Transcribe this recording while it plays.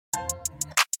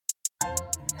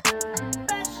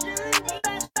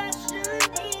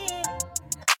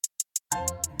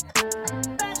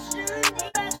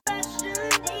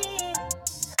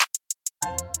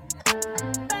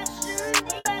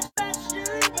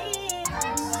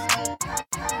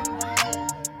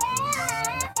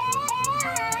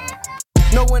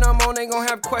when I'm on, they gon'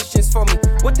 have questions for me.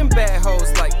 What them bad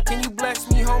hoes like? Can you bless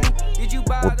me, homie? Did you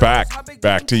buy? We're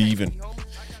back to even.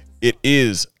 It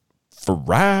is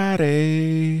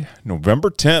Friday, November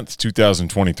 10th,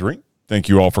 2023. Thank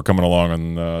you all for coming along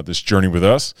on this journey with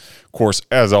us. Of course,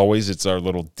 as always, it's our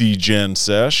little D-Gen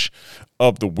sesh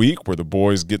of the week where the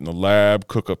boys get in the lab,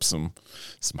 cook up some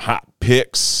hot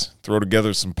picks, throw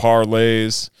together some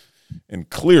parlays, and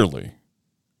clearly,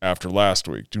 after last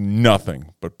week, do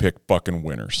nothing but pick fucking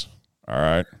winners. All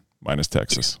right? Minus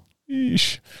Texas.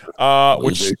 Yeesh.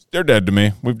 Which they're dead to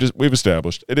me. We've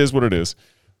established. It is what it is.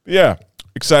 But yeah,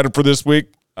 excited for this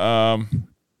week.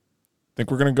 Think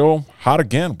we're going to go hot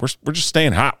again. We're just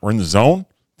staying hot. We're in the zone.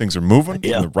 Things are moving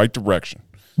in the right direction.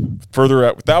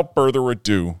 Without further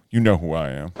ado, you know who I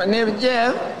am. My name is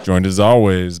Jeff. Joined as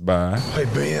always by... Hey,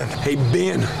 Ben. Hey,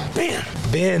 Ben. Ben.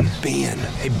 Ben. Ben.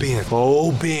 Hey, Ben.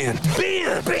 Oh, Ben.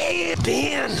 Ben. Ben.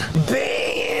 Ben.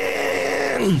 Ben.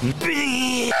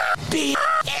 Ben. Ben.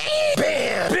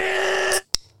 Ben. Ben.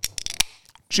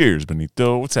 Cheers,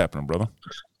 Benito. What's happening, brother?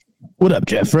 What up,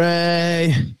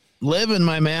 Jeffrey? Living,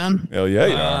 my man. Hell yeah,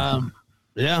 you are.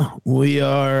 Yeah, we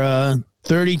are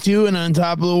 32 and on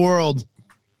top of the world.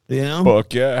 You know?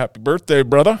 Fuck yeah. Happy birthday,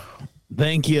 brother.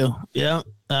 Thank you. Yeah.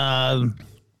 Don't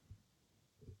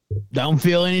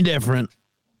feel any different.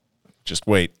 Just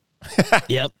wait.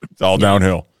 Yep. It's all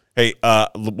downhill. Hey,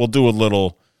 we'll do a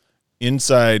little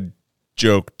inside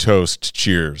joke toast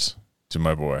cheers to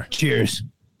my boy. Cheers.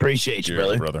 Appreciate you,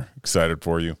 brother. Excited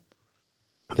for you.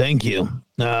 Thank you.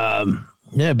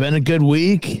 Yeah, been a good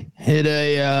week. Hit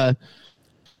a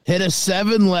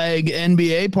 7-leg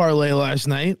NBA parlay last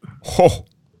night. Oh.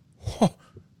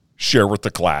 Share with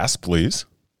the class, please.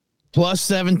 Plus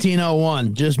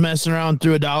 1701. Just messing around,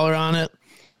 threw $1 on it.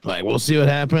 Like, we'll see what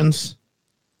happens.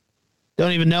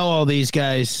 Don't even know all these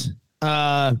guys.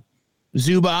 Zubac,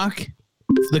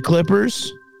 the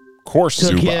Clippers. Of course,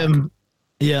 took Zubac. him,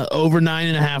 over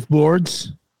 9.5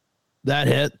 boards. That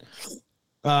hit.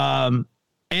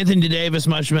 Anthony Davis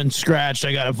must have been scratched.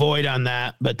 I got a void on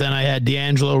that. But then I had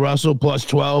D'Angelo Russell plus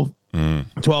 12.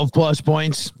 12 plus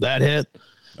points. That hit.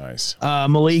 Nice.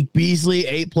 Malik Beasley,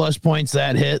 8+ points.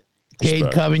 That hit.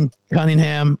 Cade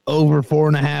Cunningham, over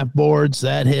 4.5 boards.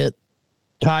 That hit.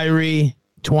 Kyrie,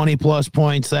 20+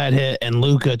 points. That hit. And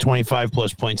Luka,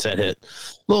 25+ points. That hit.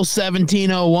 Little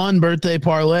 1701 birthday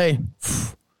parlay.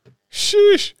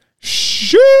 Sheesh.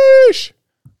 Sheesh.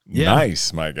 Yeah.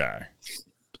 Nice, my guy.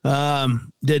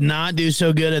 Did not do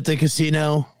so good at the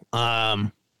casino.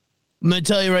 I'm going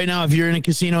to tell you right now, if you're in a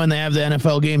casino and they have the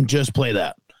NFL game, just play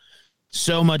that.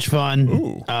 So much fun.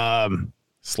 Ooh.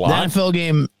 Slot? The NFL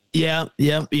game, yeah.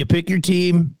 You pick your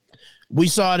team. We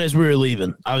saw it as we were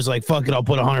leaving. I was like, fuck it, I'll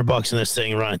put $100 in this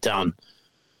thing and run it down.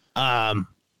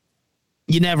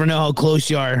 You never know how close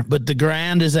you are, but the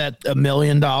grand is at $1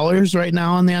 million right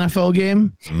now in the NFL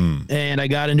game. And I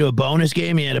got into a bonus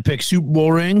game. You had to pick Super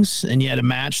Bowl rings and you had to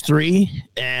match 3.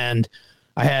 And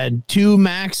I had 2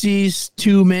 maxis,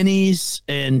 2 minis,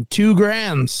 and 2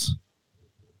 grands.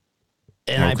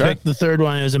 And I picked the third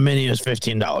one. It was a mini. It was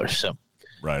 $15. So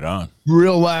right on.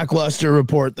 Real lackluster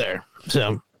report there.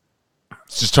 So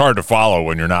it's just hard to follow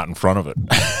when you're not in front of it.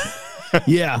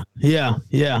 yeah.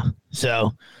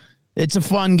 So it's a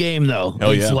fun game though.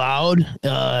 Hell it's yeah.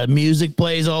 loud. Music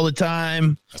plays all the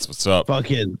time. That's what's up.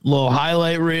 Fucking little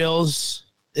highlight reels.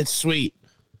 It's sweet.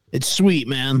 It's sweet,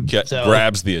 man.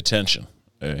 Grabs the attention.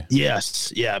 Hey.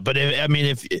 Yes. Yeah. But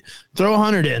if throw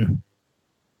 100 in,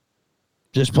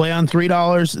 just play on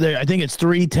 $3 there. I think it's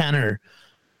 3, 10, or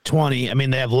 20. I mean,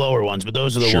 they have lower ones, but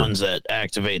those are the ones that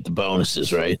activate the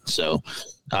bonuses, right? So,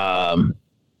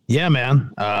 yeah,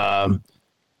 man.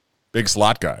 Big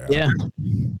slot guy. Yeah.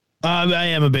 I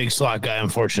am a big slot guy,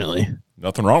 unfortunately.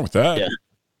 Nothing wrong with that.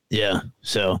 Yeah.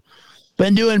 So,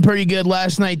 been doing pretty good.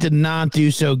 Last night did not do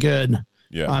so good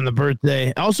on the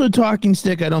birthday. Also, Talking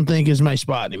Stick, I don't think is my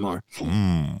spot anymore.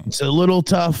 It's a little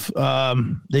tough.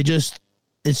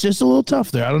 It's just a little tough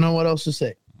there. I don't know what else to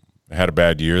say. They had a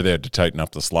bad year. They had to tighten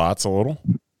up the slots a little.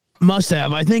 Must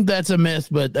have. I think that's a myth,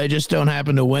 but I just don't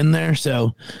happen to win there.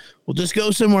 So we'll just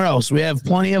go somewhere else. We have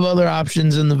plenty of other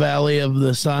options in the Valley of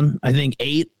the Sun. I think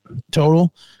 8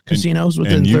 total casinos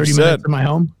within 30 minutes of my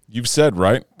home. You've said,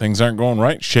 right? Things aren't going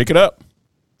right. Shake it up.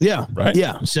 Yeah. Right.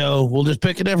 Yeah. So we'll just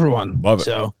pick at everyone. Love it.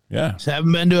 So yeah. Just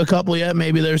haven't been to a couple yet.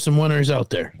 Maybe there's some winners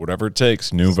out there. Whatever it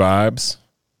takes. New vibes.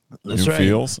 That's new right.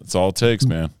 feels. It's all it takes,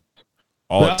 man.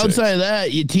 But outside of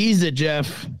that, you teased it,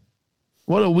 Jeff.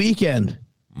 What a weekend.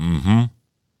 Mm-hmm.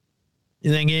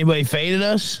 You think anybody faded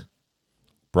us?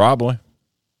 Probably.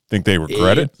 Think they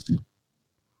regret it?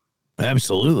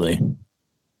 Absolutely.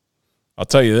 I'll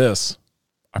tell you this.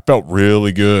 I felt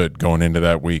really good going into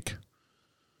that week.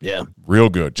 Yeah. Real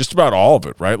good. Just about all of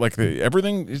it, right? Like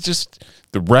everything, it's just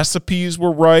the recipes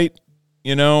were right.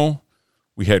 You know,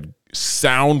 we had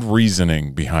sound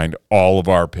reasoning behind all of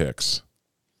our picks.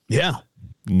 Yeah.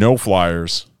 No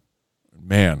flyers.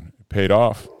 Man, it paid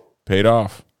off. Paid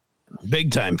off.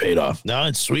 Big time paid off. No,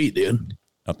 it's sweet, dude.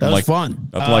 Nothing That was like fun.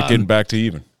 Nothing like getting back to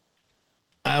even.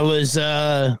 I was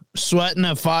sweating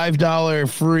a $5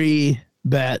 free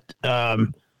bet. I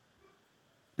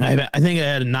think I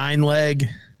had a 9-leg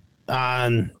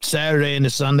on Saturday into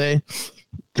Sunday.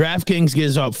 DraftKings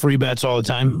gives out free bets all the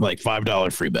time, like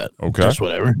 $5 free bet. Okay. Just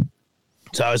whatever.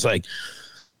 So I was like,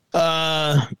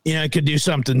 I could do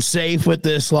something safe with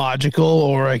this logical,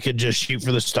 or I could just shoot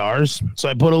for the stars. So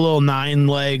I put a little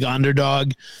 9-leg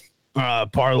underdog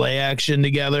parlay action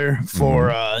together for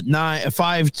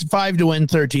five to win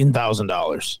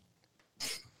 $13,000.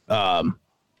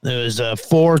 It was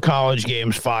 4 college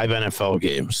games, 5 NFL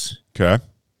games. Okay.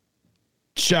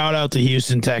 Shout out to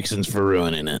Houston Texans for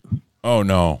ruining it. Oh,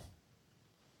 no.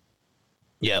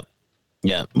 Yep.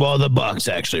 Well, the Bucks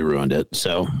actually ruined it.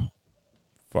 So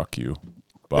Fuck you.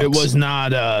 Bucks. it was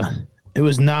not.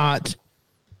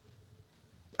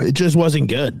 It just wasn't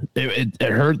good. It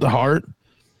hurt the heart.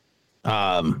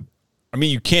 I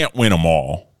mean, you can't win them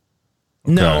all.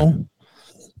 No,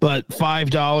 but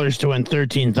 $5 to win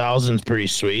 13,000 is pretty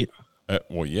sweet.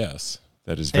 Well, yes,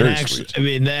 that is And very actually, sweet. I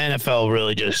mean, the NFL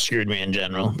really just screwed me in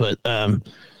general. But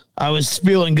I was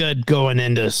feeling good going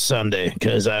into Sunday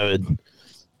because I would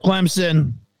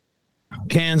Clemson,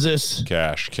 Kansas,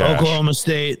 Cash. Oklahoma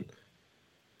State,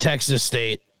 Texas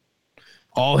State,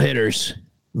 all hitters.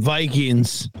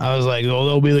 Vikings. I was like, oh,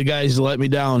 they'll be the guys that let me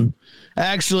down.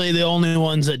 Actually, the only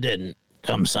ones that didn't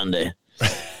come Sunday.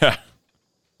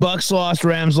 Bucks lost,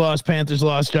 Rams lost, Panthers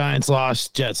lost, Giants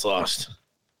lost, Jets lost.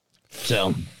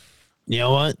 So, you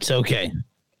know what? It's okay.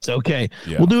 It's okay.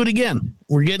 Yeah. We'll do it again.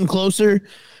 We're getting closer.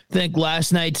 I think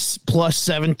last night's plus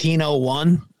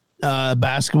 1701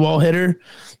 basketball hitter.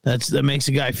 That makes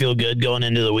a guy feel good going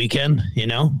into the weekend, you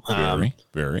know?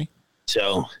 Very.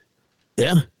 So,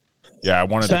 yeah. Yeah, I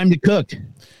wanted It's time to cook.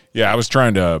 Yeah, I was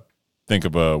trying to think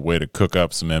of a way to cook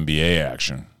up some NBA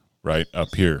action right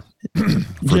up here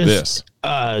for this.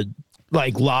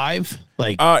 Like live?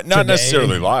 Like Not today?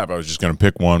 necessarily live. I was just going to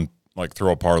pick one, like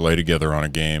throw a parlay together on a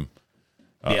game,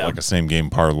 Yeah. like a same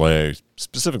game parlay.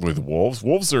 Specifically, the Wolves.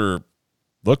 Wolves are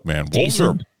a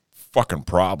Decent. fucking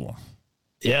problem.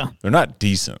 Yeah. They're not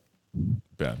decent,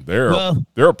 Ben. They're Well-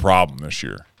 a problem this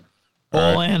year.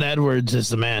 All right. Olan Edwards is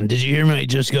the man. Did you hear me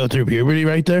just go through puberty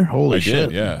right there? Holy I shit.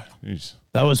 did, yeah. He's-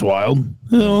 That was wild.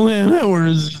 Olan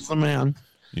Edwards is the man.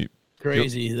 you,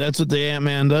 Crazy. That's what the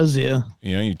Ant-Man does to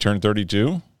you. you turn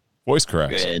 32, voice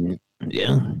cracks. And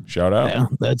yeah. Shout out. Yeah,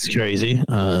 that's crazy.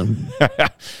 But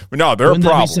no, they're a Wouldn't that be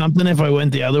problem. something if I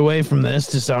went the other way from this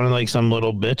to sounding like some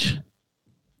little bitch?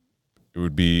 It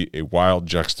would be a wild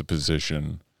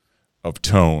juxtaposition of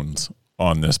tones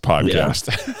on this podcast.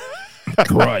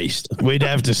 Christ. We'd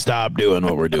have to stop doing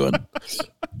what we're doing.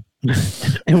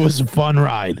 It was a fun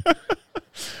ride.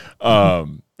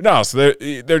 No, so they're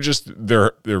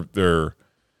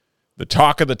the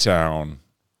talk of the town.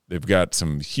 They've got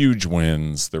some huge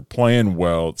wins. They're playing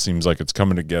well. It seems like it's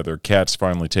coming together. Cat's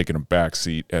finally taking a back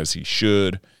seat as he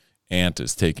should. Ant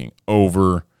is taking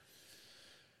over.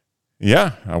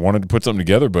 Yeah, I wanted to put something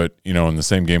together, but in the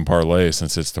same game parlay,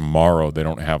 since it's tomorrow, they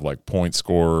don't have like point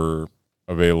scorer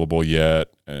available yet.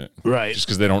 Right. Just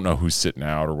because they don't know who's sitting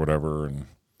out or whatever. And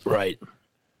Right.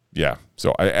 yeah,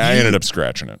 so I ended up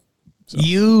scratching it. So.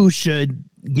 You should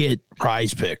get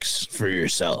prize picks for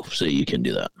yourself so you can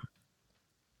do that.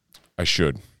 I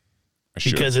should.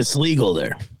 Because it's legal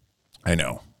there. I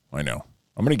know. I'm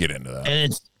going to get into that.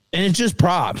 And it's just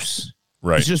props.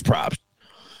 Right. It's just props.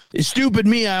 It's stupid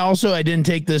me. I didn't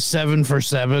take this 7 for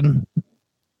 7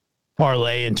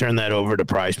 parlay and turn that over to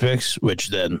prize picks, which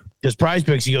then because prize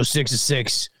picks you go 6 to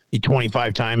 6, you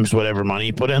 25 times whatever money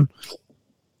you put in.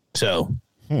 So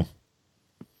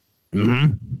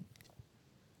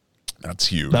That's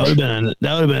huge. that would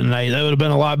have been nice. That would have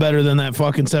been a lot better than that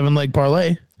fucking 7-leg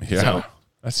parlay. Yeah. So,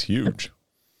 That's huge.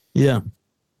 yeah.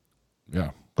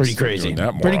 Yeah. Pretty Let's start crazy. doing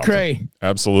that more Pretty often. cray.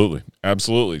 Absolutely.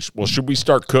 Well, should we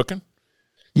start cooking?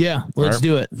 Yeah, let's All right.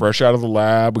 do it. Fresh out of the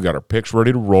lab. We got our picks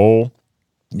ready to roll.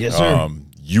 Yes, sir.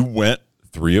 You went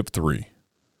 3 of 3.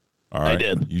 All right. I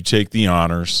did. You take the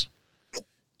honors.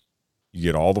 You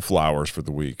get all the flowers for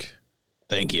the week.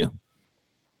 Thank you.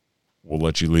 We'll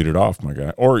let you lead it off, my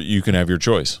guy. Or you can have your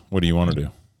choice. What do you want to do?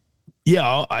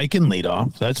 Yeah, I can lead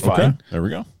off. That's fine. Okay. There we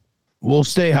go. We'll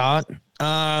stay hot.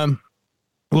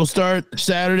 We'll start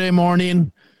Saturday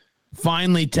morning.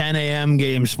 finally 10 a.m.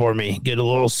 games for me. Get a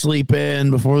little sleep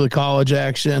in before the college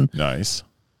action. Nice.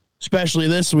 Especially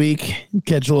this week.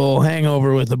 Catch a little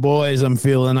hangover with the boys I'm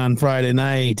feeling on Friday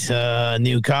night.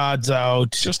 New COD's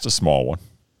out. Just a small one.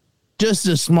 Just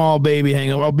a small baby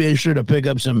hangover. I'll be sure to pick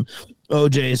up some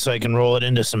OJ so I can roll it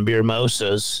into some beer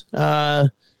mosas.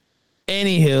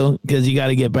 Anywho, because you got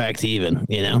to get back to even,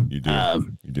 you know? You do.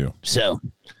 You do. So,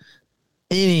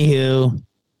 anywho,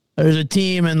 there's a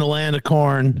team in the land of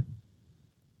corn,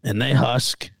 and they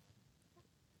husk.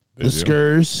 They the do.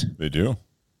 Skurs. They do.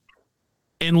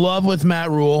 In love with Matt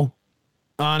Rule.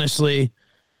 Honestly,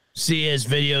 see his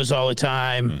videos all the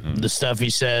time, the stuff he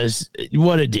says.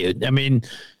 What a dude. I mean,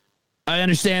 I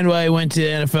understand why he went to the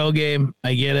NFL game.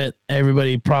 I get it.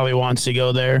 Everybody probably wants to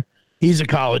go there. He's a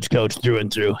college coach through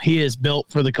and through. He is built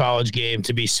for the college game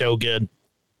to be so good.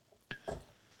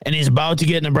 And he's about to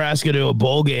get Nebraska to a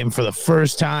bowl game for the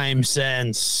first time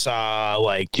since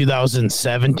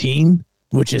 2017,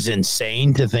 which is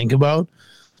insane to think about.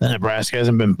 The Nebraska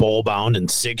hasn't been bowl bound in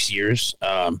 6 years.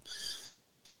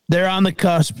 They're on the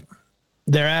cusp.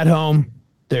 They're at home.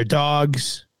 They're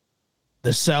dogs. The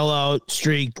sellout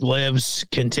streak lives,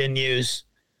 continues.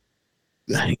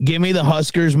 Give me the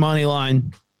Huskers money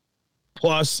line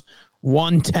plus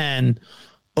 110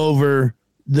 over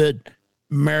the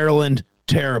Maryland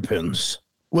Terrapins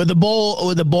with a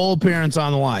bowl appearance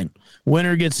on the line.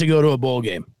 Winner gets to go to a bowl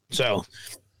game. So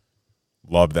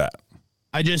Love that.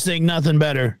 I just think nothing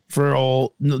better for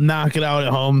old knock it out at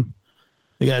home.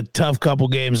 We got a tough couple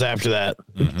games after that.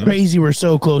 It's crazy. We're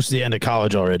so close to the end of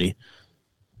college already.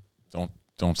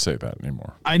 Don't say that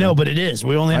anymore. I know, but it is.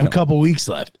 We only have a couple weeks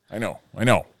left. I know,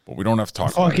 but we don't have to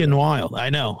talk about it. Fucking wild.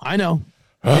 I know.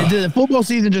 The football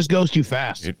season just goes too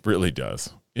fast. It really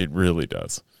does.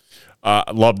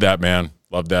 Love that, man.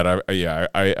 Love that.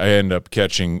 I end up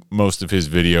catching most of his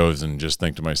videos and just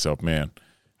think to myself, man,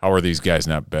 how are these guys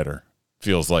not better?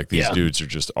 Feels like these dudes are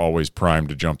just always primed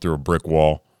to jump through a brick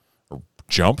wall. Or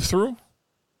jump through?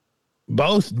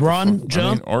 Both run,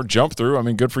 jump. Or jump through. I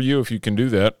mean, good for you if you can do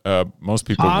that. Most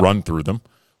people run through them.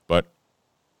 But,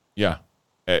 yeah.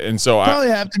 And so probably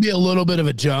have to be a little bit of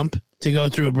a jump to go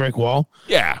through a brick wall.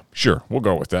 Yeah, sure. We'll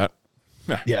go with that.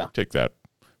 Yeah. Take that.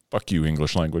 Fuck you,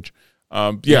 English language.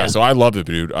 So I love it,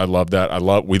 dude. I love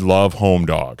that. We love home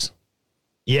dogs.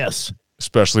 Yes.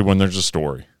 Especially when there's a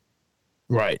story.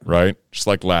 Right. Just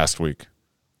like last week.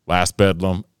 Last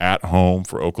Bedlam at home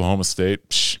for Oklahoma State.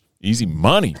 Psh, easy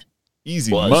money.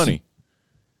 Money.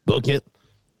 Book it.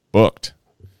 Booked.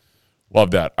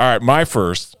 Love that. All right, my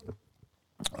first.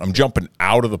 I'm jumping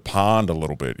out of the pond a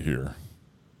little bit here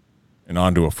and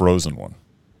onto a frozen one.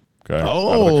 Okay.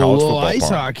 Oh, a little ice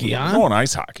hockey, huh? I'm going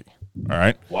ice hockey. All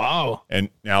right. Wow. And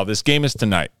now this game is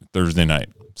tonight, Thursday night.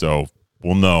 So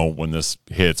we'll know when this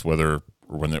hits, when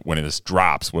this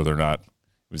drops, whether or not it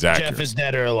was accurate. Jeff is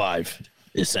dead or alive,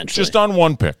 essentially. Just on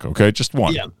one pick, okay? Just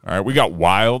one. Yeah. All right. We got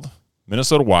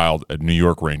Minnesota Wild at New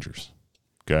York Rangers.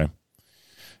 Okay.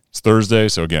 It's Thursday,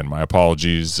 so again, my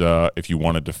apologies if you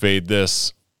wanted to fade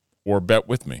this or bet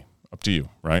with me. Up to you,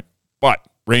 right? But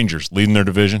Rangers leading their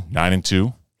division,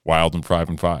 9-2, Wild and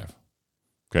 5-5.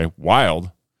 Okay,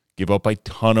 Wild give up a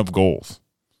ton of goals.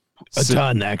 A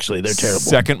ton, actually. They're terrible.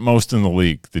 Second most in the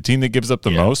league. The team that gives up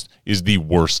the most is the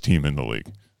worst team in the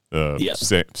league.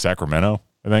 Sacramento,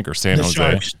 I think, or San Jose.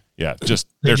 Sharks. Yeah, They just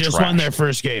just trash. won their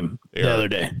first game the other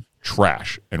day.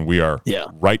 Trash, and we are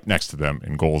right next to them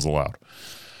in goals allowed.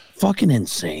 Fucking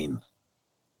insane.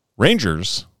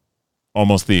 Rangers,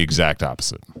 almost the exact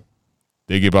opposite.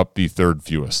 They give up the third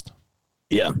fewest.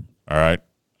 Yeah. All right.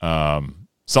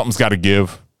 Something's got to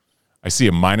give. I see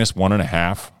a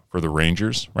 -1.5 for the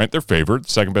Rangers, right? They're favored,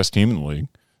 second best team in the league.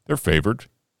 They're favored.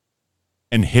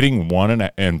 And hitting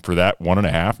and for that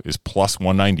 1.5 is plus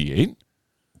 198.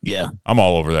 Yeah. I'm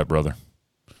all over that, brother.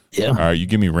 Yeah. All right, you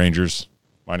give me Rangers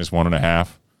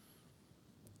 -1.5.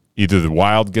 Either the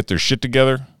Wild get their shit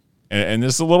together, and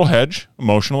this is a little hedge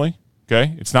emotionally,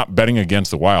 okay? It's not betting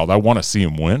against the Wild. I want to see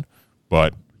them win,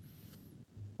 but...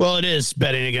 Well, it is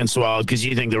betting against the Wild because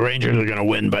you think the Rangers are going to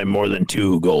win by more than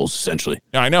 2 goals, essentially.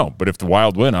 Yeah, I know, but if the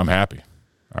Wild win, I'm happy.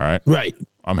 All right? Right.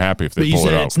 I'm happy if they pull it out.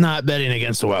 But you said it's out. not betting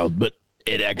against the Wild, but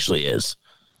it actually is.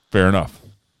 Fair enough.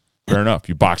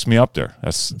 You boxed me up there.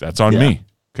 That's on me,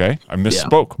 okay? I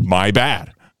misspoke. Yeah. My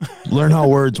bad. Learn how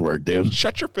words work, dude.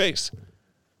 Shut your face.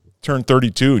 Turn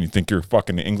 32 and you think you're a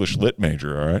fucking English lit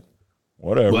major, all right?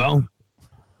 Whatever. Well,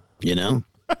 you know.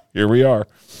 Here we are.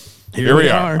 Here we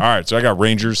are. All right, so I got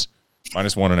Rangers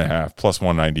 -1.5, plus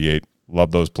 198.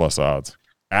 Love those plus odds.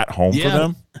 At home for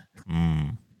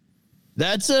them?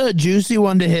 That's a juicy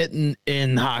one to hit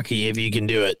in hockey if you can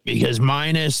do it, because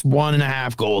minus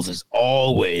 1.5 goals is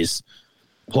always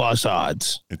plus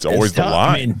odds. It's always the tough.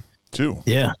 line, too.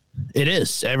 Yeah, it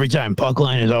is. Every time. Puck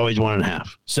line is always 1.5.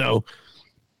 So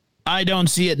I don't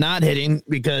see it not hitting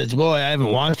because, boy, I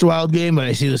haven't watched a Wild game, but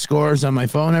I see the scores on my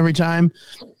phone every time.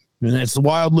 And it's the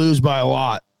Wild lose by a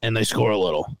lot, and they score a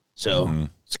little. So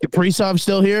is Kaprizov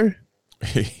still here?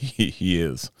 He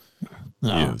is.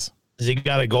 No. He is. Has he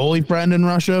got a goalie friend in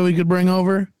Russia we could bring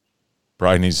over?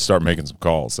 Probably needs to start making some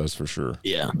calls, that's for sure.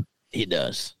 Yeah, he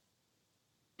does.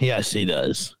 Yes, he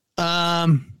does.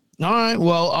 All right,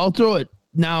 well, I'll throw it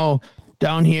now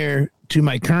down here to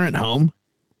my current home,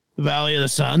 Valley of the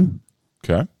Sun.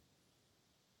 Okay.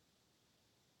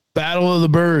 Battle of the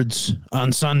Birds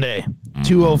on Sunday,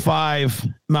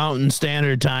 2:05 Mountain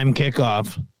Standard Time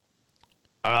kickoff.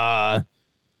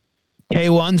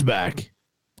 K1's back.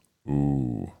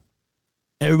 Ooh.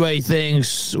 Everybody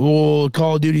thinks, well,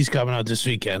 Call of Duty's coming out this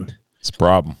weekend. It's a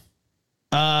problem.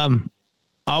 I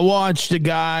watched a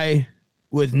guy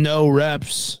with no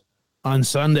reps on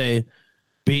Sunday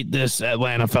beat this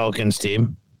Atlanta Falcons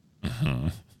team.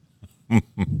 He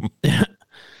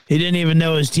didn't even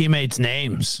know his teammates'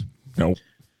 names. Nope.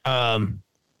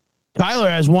 Kyler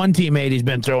has one teammate he's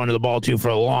been throwing to the ball to for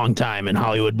a long time in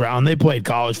Hollywood Brown. They played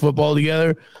college football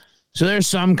together, so there's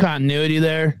some continuity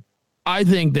there. I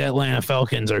think the Atlanta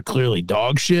Falcons are clearly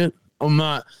dog shit.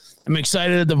 I'm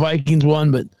excited that the Vikings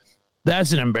won, but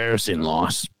that's an embarrassing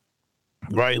loss,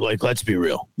 right? Like, let's be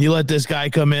real. You let this guy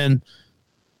come in.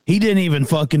 He didn't even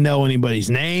fucking know anybody's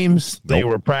names. They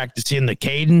were practicing the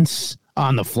cadence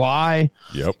on the fly.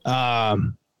 Yep.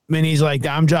 And he's like,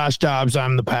 I'm Josh Dobbs.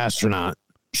 I'm the pastronaut.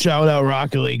 Shout out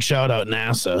Rocket League. Shout out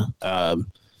NASA.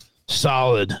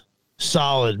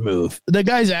 Solid move. The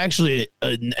guy's actually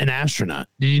an astronaut.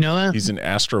 Did you know that? He's an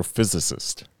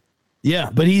astrophysicist.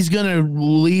 Yeah, but he's going to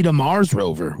lead a Mars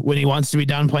rover when he wants to be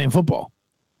done playing football.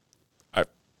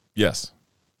 Yes.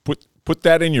 Put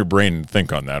that in your brain and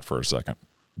think on that for a second.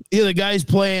 Yeah, the guy's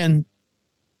playing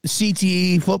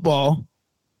CTE football,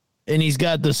 and he's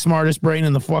got the smartest brain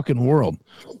in the fucking world.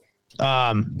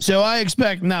 So I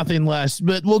expect nothing less,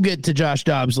 but we'll get to Josh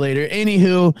Dobbs later.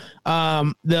 Anywho,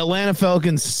 the Atlanta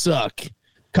Falcons suck.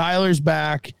 Kyler's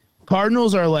back.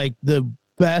 Cardinals are like the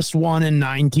best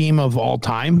 1-9 team of all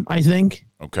time, I think.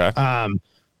 Okay.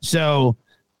 So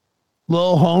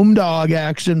little home dog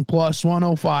action plus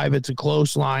 105. It's a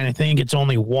close line. I think it's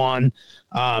only one.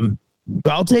 But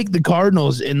I'll take the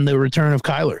Cardinals in the return of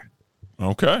Kyler.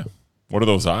 Okay. What are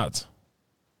those odds?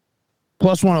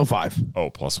 Plus 105. Oh,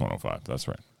 plus 105. That's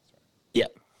right.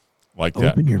 Yep. Like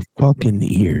that. Open your fucking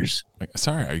ears.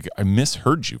 Sorry, I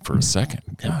misheard you for a second.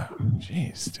 God,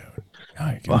 jeez, dude.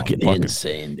 God, Fucking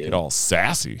insane, dude. Get all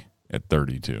sassy at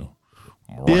 32.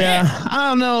 Yeah, I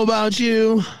don't know about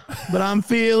you, but I'm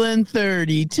feeling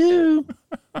 32.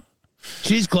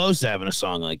 She's close to having a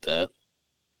song like that.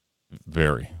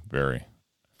 Very, very.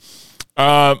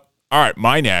 All right,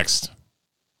 my next.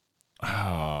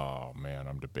 Oh, man,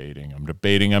 I'm debating.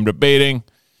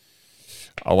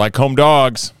 I like home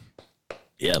dogs.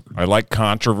 Yep. I like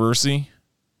controversy.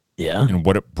 Yeah. And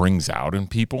what it brings out in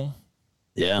people.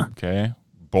 Yeah. Okay.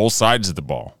 Both sides of the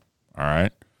ball. All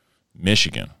right.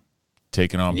 Michigan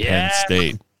taking on Penn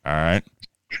State. All right.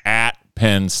 At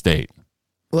Penn State.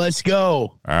 Let's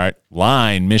go. All right.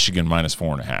 Line Michigan minus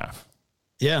 4.5.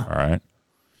 Yeah. All right.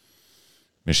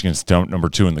 Michigan's number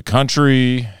 2 in the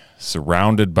country,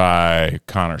 surrounded by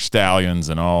Connor Stallions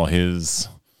and all his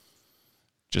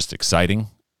just exciting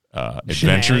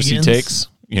adventures he takes,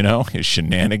 his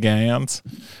shenanigans.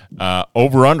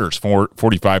 Over-unders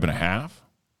 45.5. A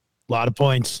lot of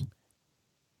points.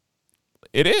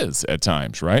 It is at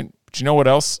times, right? But you know what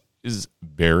else is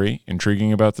very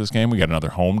intriguing about this game? We got another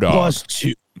home dog. Plus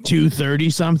 230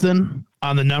 something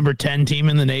on the number 10 team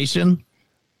in the nation.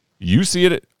 You see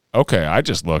it? Okay, I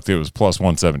just looked. It was plus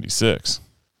 176.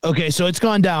 Okay, so it's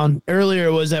gone down. Earlier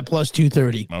it was at plus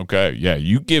 230. Okay, yeah.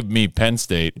 You give me Penn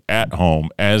State at home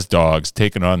as dogs,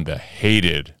 taking on the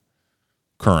hated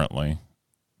currently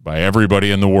by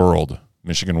everybody in the world,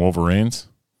 Michigan Wolverines.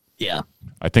 Yeah.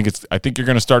 I think you're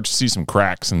going to start to see some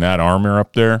cracks in that armor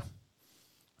up there.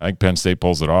 I think Penn State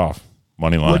pulls it off.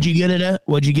 Money line. What'd you get it at?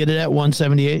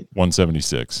 178?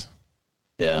 176.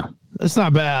 Yeah. That's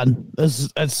not bad. That's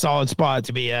a solid spot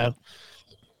to be at.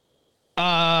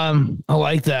 I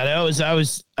like that. I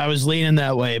was leaning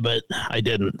that way, but I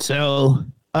didn't. So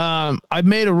I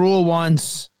made a rule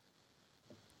once.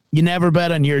 You never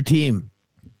bet on your team.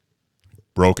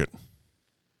 Broke it.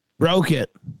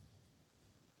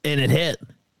 And it hit.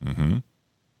 Mm-hmm.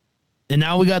 And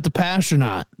now we got the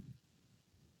Pastronaut.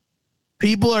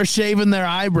 People are shaving their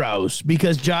eyebrows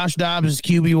because Josh Dobbs is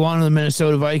QB1 of the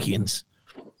Minnesota Vikings.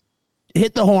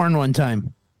 Hit the horn one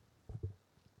time.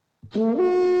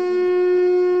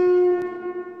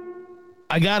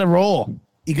 I got to roll.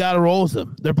 You got to roll with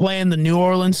them. They're playing the New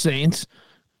Orleans Saints,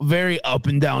 very up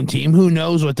and down team. Who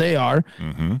knows what they are?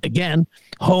 Mm-hmm. Again,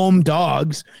 home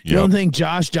dogs. You don't think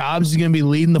Josh Dobbs is going to be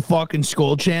leading the fucking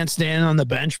skull chant standing on the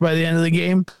bench by the end of the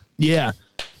game? Yeah.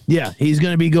 Yeah, he's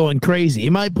going to be going crazy. He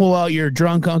might pull out your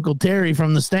drunk Uncle Terry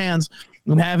from the stands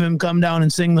and have him come down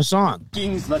and sing the song.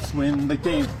 Vikings, let's win the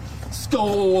game.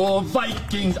 Skol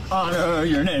Vikings, honor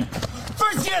your name.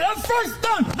 First get a first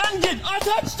down, then get a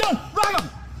touchdown. Rock 'em,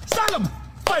 sack 'em,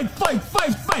 fight, fight,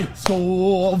 fight, fight.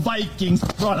 Skol Vikings,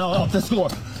 run off the score.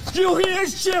 You hear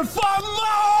cheer for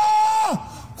more.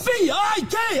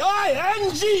 V-I-K-I-N-G-S.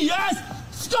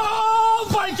 Skol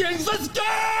Vikings, let's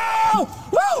go.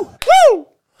 Woo, woo.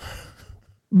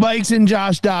 Vikes and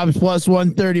Josh Dobbs plus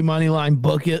 130 money line.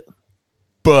 Book it.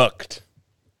 Booked.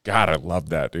 God, I love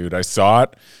that, dude. I saw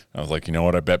it. I was like, you know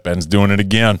what? I bet Ben's doing it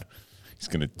again. He's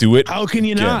going to do it. How can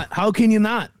you again. not? How can you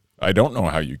not? I don't know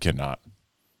how you cannot.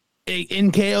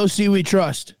 In KOC, we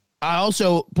trust. I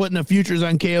also put in the futures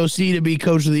on KOC to be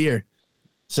coach of the year.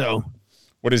 So,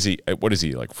 what is he?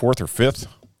 Like fourth or fifth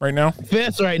right now?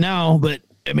 Fifth right now. But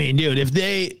I mean, dude,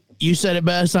 you said it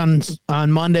best on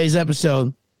Monday's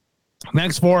episode.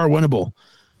 Next four are winnable.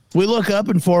 If we look up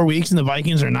in 4 weeks and the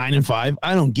Vikings are 9-5,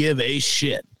 I don't give a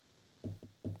shit.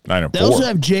 9-4. They also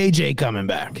have JJ coming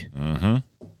back. Mm-hmm.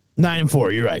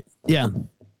 9-4. You're right. Yeah.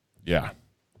 Yeah.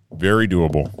 Very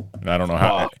doable. And I don't know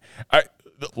how.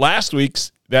 Last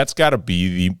week's, that's got to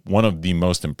be one of the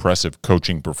most impressive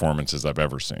coaching performances I've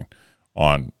ever seen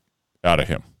out of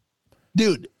him.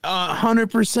 Dude,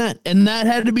 100%. And that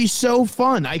had to be so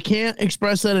fun. I can't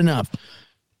express that enough.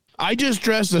 I just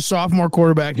dressed a sophomore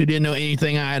quarterback who didn't know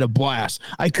anything. I had a blast.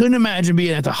 I couldn't imagine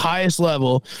being at the highest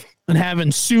level and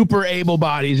having super able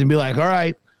bodies and be like, all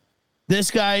right,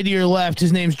 this guy to your left,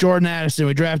 his name's Jordan Addison.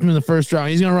 We drafted him in the first round.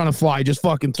 He's going to run a fly. Just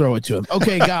fucking throw it to him.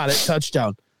 Okay, got it.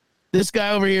 Touchdown. This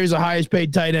guy over here is the highest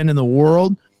paid tight end in the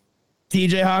world.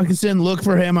 TJ Hawkinson, look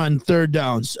for him on third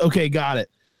downs. Okay, got it.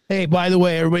 Hey, by the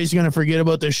way, everybody's going to forget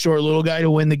about this short little guy to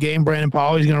win the game. Brandon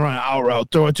Powell, he's going to run an out route.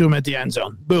 Throw it to him at the end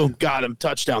zone. Boom, got him.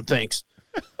 Touchdown, thanks.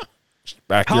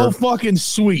 How fucking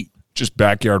sweet. Just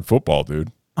backyard football,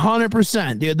 dude.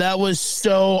 100%, dude. That was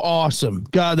so awesome.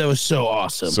 God, that was so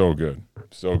awesome. So good.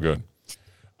 So good.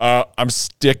 I'm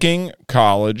sticking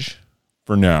college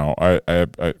for now. I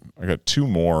got two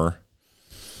more.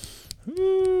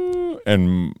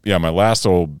 And, yeah, my last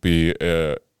will be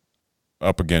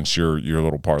up against your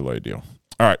little parlay deal.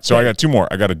 All right, so I got two more.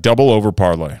 I got a double over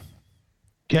parlay.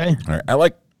 Okay. All right.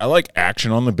 I like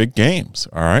action on the big games.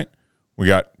 All right. We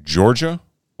got Georgia,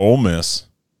 Ole Miss.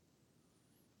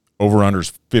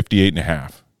 Over-under's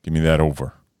 58.5. Give me that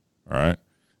over. All right.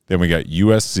 Then we got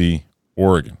USC,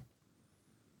 Oregon.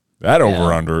 That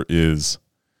over-under is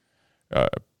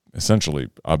essentially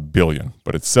 $1 billion,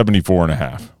 but it's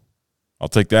 74.5. I'll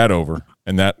take that over,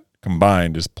 and that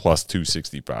combined is plus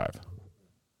 265.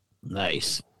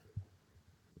 Nice.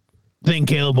 Think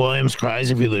Caleb Williams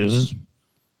cries if he loses?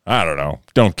 I don't know.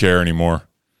 Don't care anymore.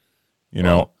 You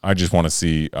know, I just want to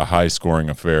see a high-scoring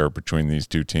affair between these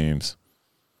two teams.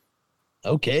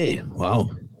 Okay.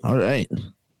 Wow. All right.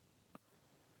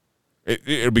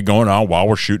 It'll be going on while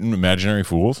we're shooting imaginary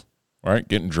fools, right?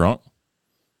 Getting drunk.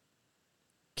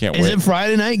 Can't wait. Is it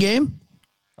Friday night game?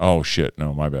 Oh, shit.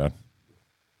 No, my bad.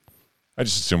 I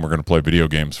just assume we're going to play video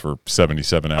games for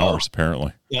 77 hours,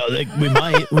 apparently. Yeah, we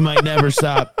might never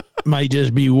stop. Might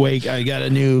just be wake. I got a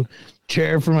new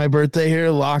chair for my birthday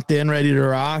here, locked in, ready to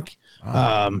rock.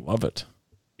 Love it.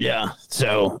 Yeah,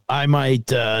 so I might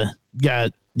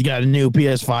got a new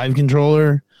PS5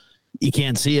 controller. You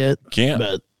can't see it. Can't.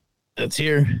 But it's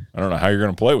here. I don't know how you're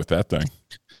going to play with that thing.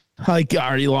 I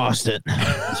already lost it.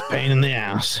 It's a pain in the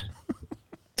ass.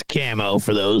 It's camo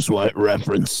for those what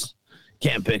reference.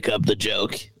 Can't pick up the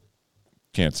joke.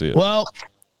 Can't see it. Well,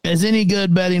 as any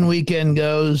good betting weekend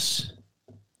goes,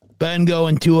 Ben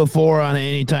going 2 of 4 on an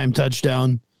anytime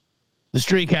touchdown. The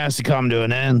streak has to come to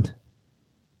an end.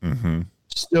 Mm-hmm.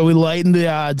 So we lighten the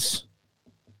odds.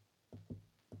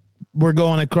 We're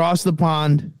going across the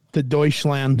pond to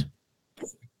Deutschland.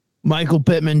 Michael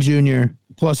Pittman Jr.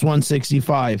 plus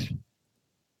 165.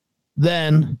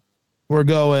 Then we're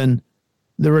going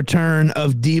the return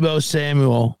of Deebo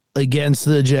Samuel against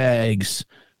the Jags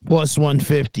plus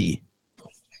 150.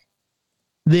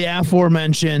 The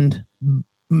aforementioned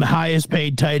highest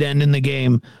paid tight end in the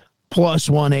game plus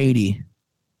 180.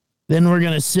 Then we're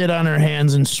going to sit on our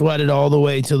hands and sweat it all the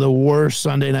way to the worst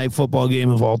Sunday night football game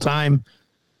of all time,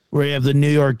 where you have the New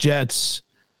York Jets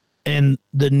and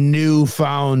the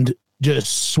newfound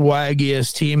just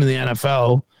swaggiest team in the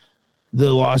NFL,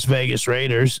 the Las Vegas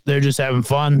Raiders. They're just having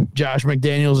fun. Josh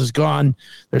McDaniels is gone.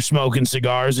 They're smoking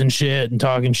cigars and shit and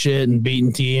talking shit and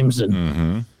beating teams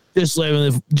and just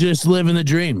living the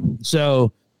dream.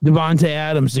 So Devontae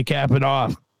Adams to cap it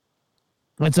off.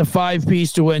 That's a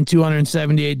 5-piece to win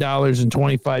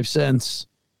 $278.25.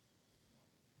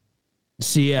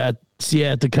 See ya at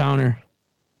the counter.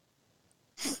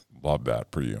 Love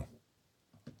that for you.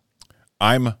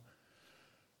 I'm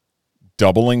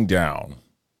doubling down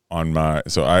on my.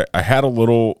 So I had a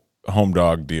little home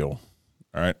dog deal.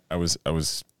 All right, I was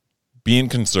being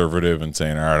conservative and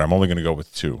saying, all right, I'm only going to go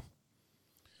with 2.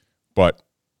 But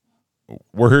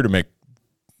we're here to make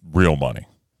real money.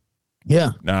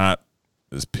 Yeah. Not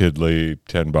this piddly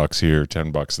 $10 here,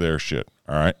 $10 there shit.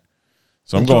 All right.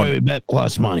 So That's I'm why going. we bet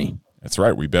plus money. That's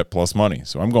right. We bet plus money.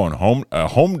 So I'm going home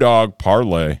dog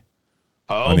parlay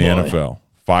on the NFL.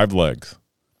 5 legs.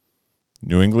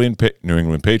 New England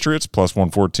Patriots plus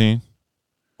 114.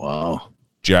 Wow.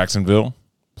 Jacksonville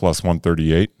plus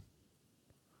 138.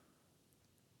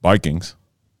 Vikings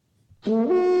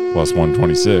plus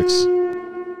 126.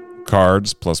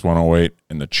 Cards plus 108.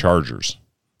 And the Chargers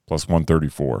plus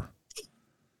 134.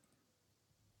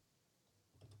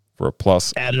 For a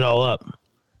plus. Add it all up.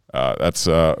 That's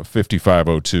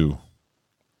 5502.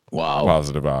 Wow.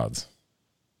 Positive odds.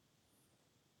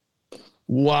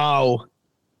 Wow.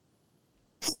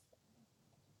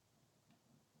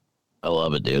 I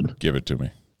love it, dude. Give it to me.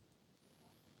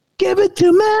 Give it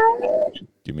to me.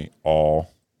 Give me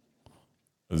all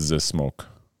the smoke.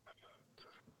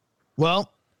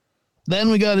 Well,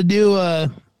 then we got to do a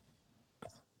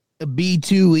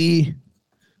B2E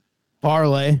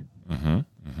parlay.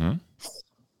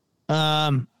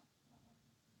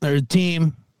 Their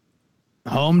team,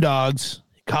 home dogs,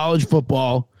 college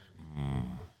football.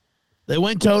 They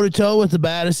went toe-to-toe with the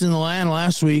baddest in the land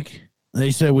last week.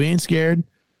 They said, we ain't scared.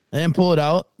 They didn't pull it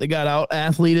out. They got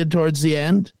out-athleted towards the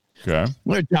end. Okay.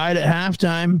 They're tied at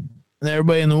halftime, and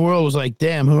everybody in the world was like,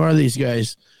 damn, who are these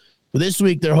guys? But this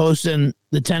week, they're hosting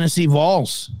the Tennessee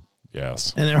Vols,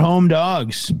 Yes. and they're home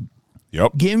dogs.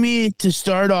 Yep. Give me, to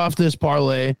start off this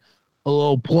parlay, a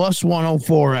little plus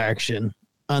 104 action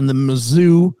on the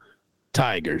Mizzou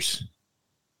Tigers.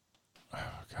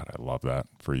 God, I love that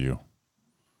for you.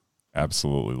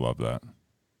 Absolutely love that.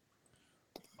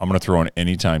 I'm going to throw an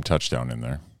anytime touchdown in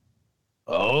there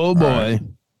Oh, boy. right.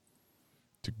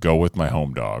 to go with my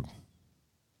home dog.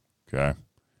 Okay.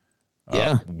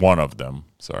 Yeah. One of them.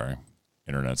 Sorry.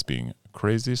 Internet's being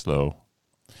crazy slow.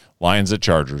 Lions at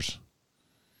Chargers.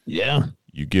 Yeah.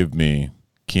 You give me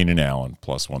Keenan Allen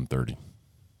plus 130.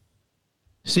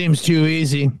 Seems too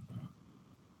easy.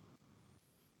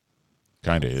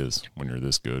 Kind of is when you're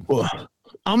this good.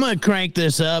 I'm going to crank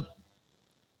this up.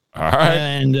 All right.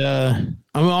 And I'm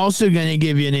also going to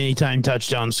give you an anytime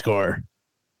touchdown score.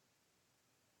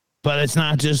 But it's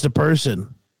not just a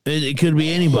person. It could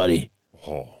be anybody.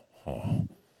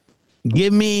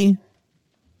 Give me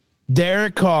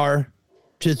Derek Carr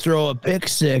to throw a pick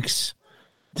 6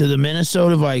 to the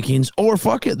Minnesota Vikings. Or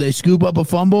fuck it, they scoop up a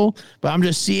fumble. But I'm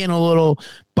just seeing a little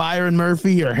Byron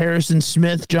Murphy or Harrison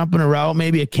Smith jumping a route,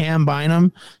 maybe a Cam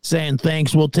Bynum saying,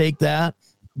 thanks, we'll take that.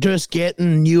 Just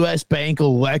getting U.S. Bank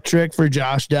electric for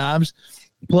Josh Dobbs,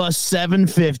 plus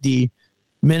 750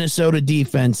 Minnesota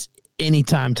defense,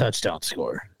 anytime touchdown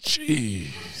score.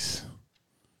 Jeez.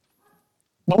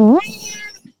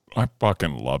 I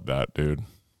fucking love that, dude.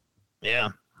 Yeah.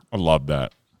 I love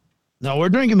that. No, we're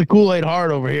drinking the Kool-Aid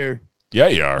hard over here. Yeah,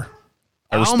 you are.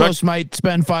 I almost might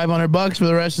spend $500 for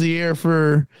the rest of the year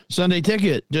for Sunday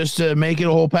ticket just to make it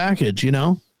a whole package, you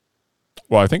know?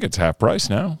 Well, I think it's half price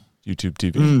now. YouTube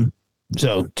TV.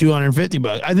 So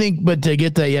 $250. I think, but to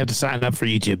get that, you have to sign up for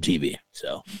YouTube TV.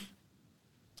 So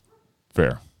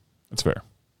Fair. That's fair.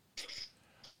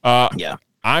 yeah.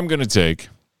 I'm going to take,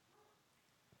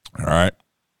 all right,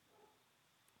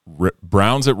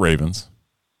 Browns at Ravens.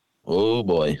 Oh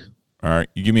boy. All right.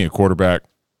 You give me a quarterback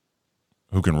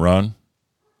who can run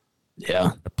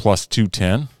Yeah. at plus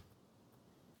 210.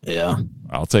 Yeah.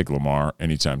 I'll take Lamar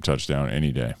anytime touchdown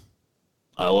any day.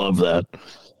 I love that.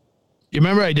 You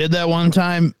remember I did that one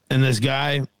time and this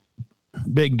guy,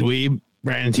 big dweeb,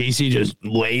 Brandon TC, just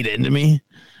laid into me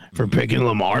for picking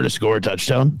Lamar to score a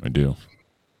touchdown. I do.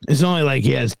 It's only like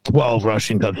he has 12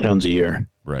 rushing touchdowns a year.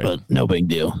 Right. But no big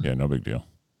deal. Yeah, no big deal.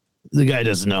 The guy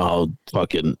doesn't know how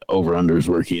fucking over-unders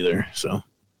work either. So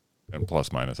And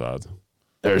plus minus odds.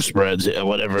 there's spreads,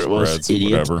 whatever it was. Spreads,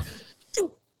 Idiot. whatever.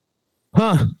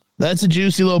 Huh. That's a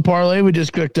juicy little parlay we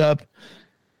just cooked up.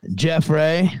 Jeff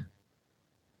Ray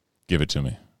Give it to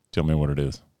me. Tell me what it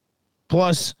is.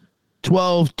 plus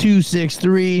 12, 2, 6,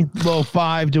 3, low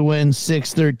 5 to win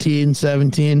 6, 13,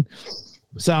 17.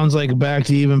 Sounds like a back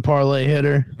to even parlay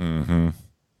hitter. Mm-hmm.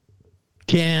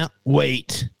 Can't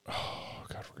wait. Oh,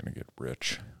 God, we're going to get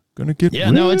rich.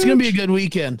 No, it's going to be a good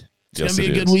weekend. It's Yes, going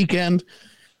to be it a good is. weekend.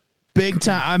 Big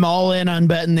time. I'm all in on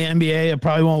betting the NBA. I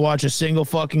probably won't watch a single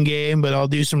fucking game, but I'll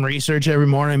do some research every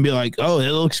morning and be like, oh, it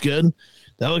looks good.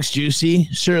 That looks juicy.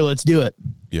 Sure, let's do it.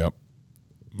 Yep.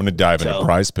 I'm going to dive into So-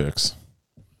 Prize Picks.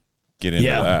 Get into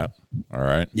Yeah. that. All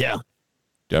right. Yeah,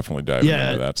 Definitely dive Yeah.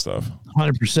 into that stuff.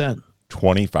 100%.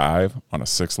 25 on a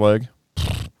 6-leg.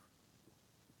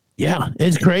 Yeah,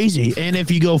 it's crazy. And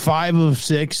if you go 5 of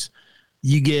 6,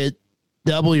 you get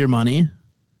double your money.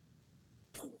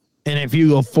 And if you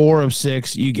go 4 of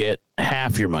 6, you get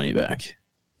half your money back.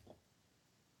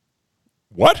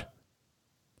 What?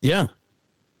 Yeah.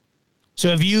 So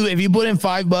if you put in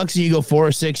 $5 and you go 4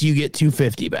 or 6, you get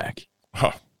 $250 back.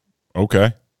 Huh.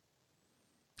 Okay.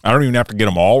 I don't even have to get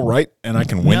them all right, and I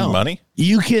can win No. money?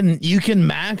 You can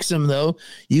max them though.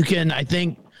 You can. I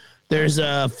think there's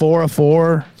a 4 of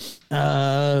 4.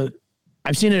 I've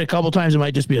seen it a couple times. It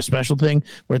might just be a special thing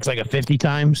where it's like a 50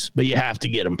 times, but you have to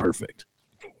get them perfect.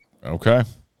 Okay.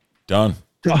 Done.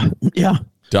 Yeah.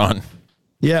 Done.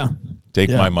 Yeah. Take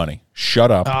Yeah. my money.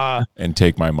 Shut up and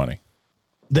take my money.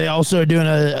 They also are doing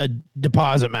a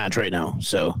deposit match right now.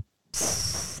 So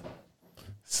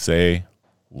Say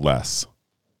less,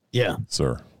 yeah.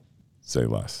 sir. Say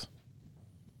less.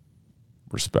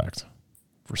 Respect.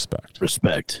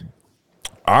 Respect.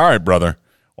 All right, brother.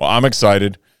 Well, I'm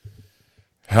excited.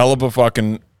 Hell of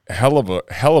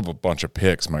a bunch of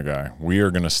picks, my guy. We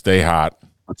are going to stay hot,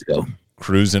 Let's go.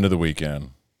 cruise into the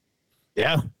weekend.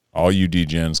 Yeah. All you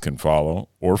D-gens can follow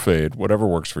or fade, whatever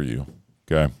works for you.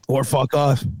 Okay. Or fuck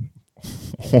off.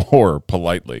 Or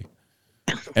politely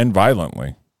and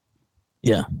violently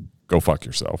Yeah. go fuck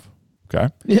yourself.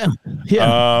 Okay. Yeah.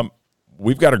 Yeah.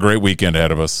 We've got a great weekend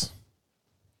ahead of us.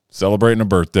 Celebrating a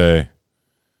birthday.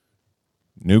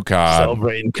 New COD.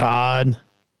 Celebrating COD.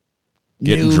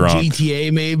 Getting New drunk.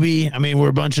 GTA maybe. I mean, we're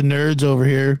a bunch of nerds over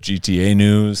here. GTA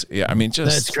news. Yeah, I mean,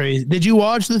 just That's crazy. Did you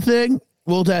watch the thing?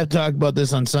 We'll have to talk about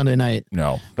this on Sunday night.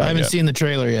 no. I not haven't yet. seen the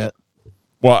trailer yet.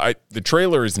 Well, the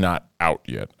trailer is not out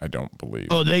yet. I don't believe.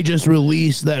 Oh, they just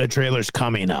released that a trailer's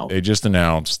coming out. They just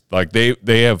announced, like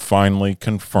they have finally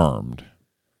confirmed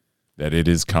that it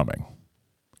is coming,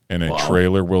 and a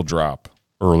trailer will drop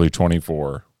early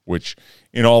 24, which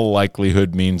in all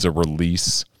likelihood means a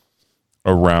release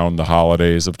around the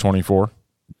holidays of 24.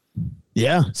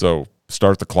 Yeah. So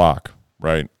start the clock,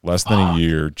 right? Less than a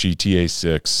year, GTA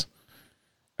 6.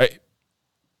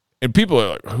 And people are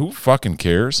like, who fucking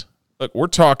cares? Look, we're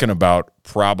talking about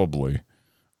probably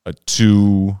a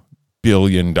 $2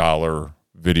 billion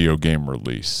video game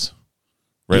release,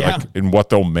 right? Yeah. Like in what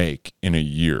they'll make in a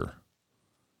year,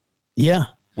 Yeah.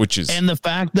 which is And the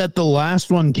fact that the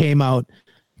last one came out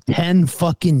 10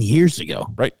 fucking years ago.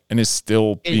 right and is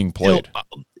still being It's still-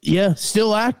 played.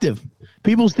 still active.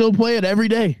 People still play it every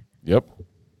day. Yep.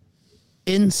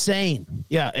 Insane.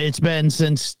 Yeah, it's been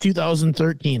since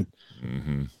 2013.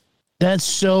 Mm-hmm. That's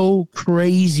so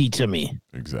crazy to me.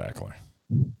 Exactly.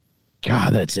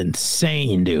 God, that's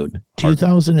insane, dude.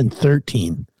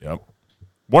 2013. Yep.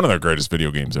 One of their greatest video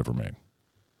games ever made.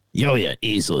 Yo, yeah,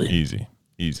 easily. Easy.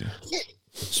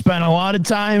 Spent a lot of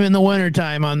time in the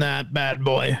wintertime on that bad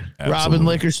boy. Absolutely. Robbing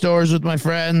liquor stores with my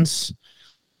friends.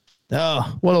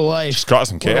 Oh, what a life. Just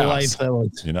causing What a chaos. life that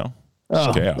was. You know? Oh,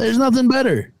 Just chaos. there's nothing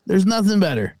better. There's nothing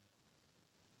better.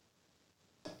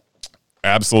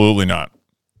 Absolutely not.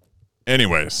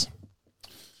 Anyways,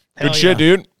 Hell good shit,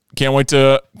 yeah. dude. Can't wait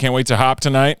to hop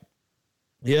tonight.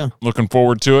 Yeah, Looking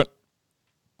forward to it.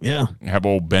 yeah. Have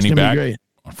old Benny It's gonna be back great.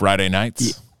 on Friday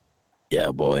nights.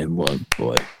 Yeah, boy.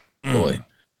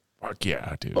 Fuck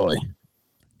yeah, dude. Boy.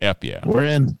 F yeah. We're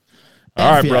in.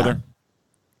 All right, yeah. brother.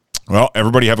 Well,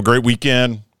 everybody have a great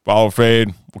weekend. Follow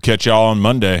Fade. We'll catch y'all on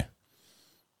Monday.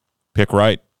 Pick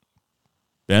right.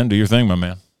 Ben, do your thing, my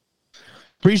man.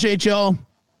 Appreciate y'all.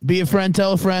 Be a friend,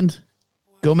 tell a friend.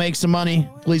 Go make some money.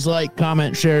 Please like,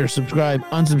 comment, share, subscribe,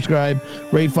 unsubscribe,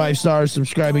 rate 5 stars,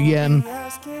 subscribe again.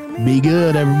 Be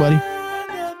good, everybody.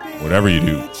 Whatever you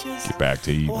do, get back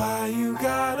to evil. Why you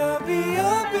gotta be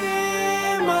up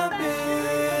in my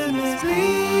business?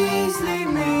 Please leave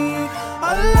me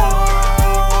alone.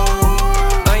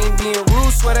 I ain't being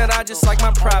rude, swear that I just like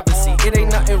my privacy. It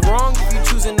ain't nothing wrong if you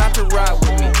choosing not to ride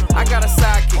with me. I got a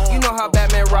sidekick, you know how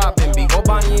Batman Robin be. Or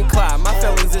Bonnie and Clyde, my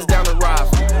feelings is down to ride.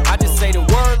 I just say the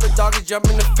word, the dog is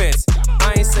jumping the fence.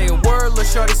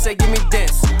 say give me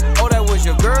dents. Oh, that was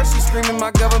your girl, she screaming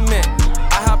my government.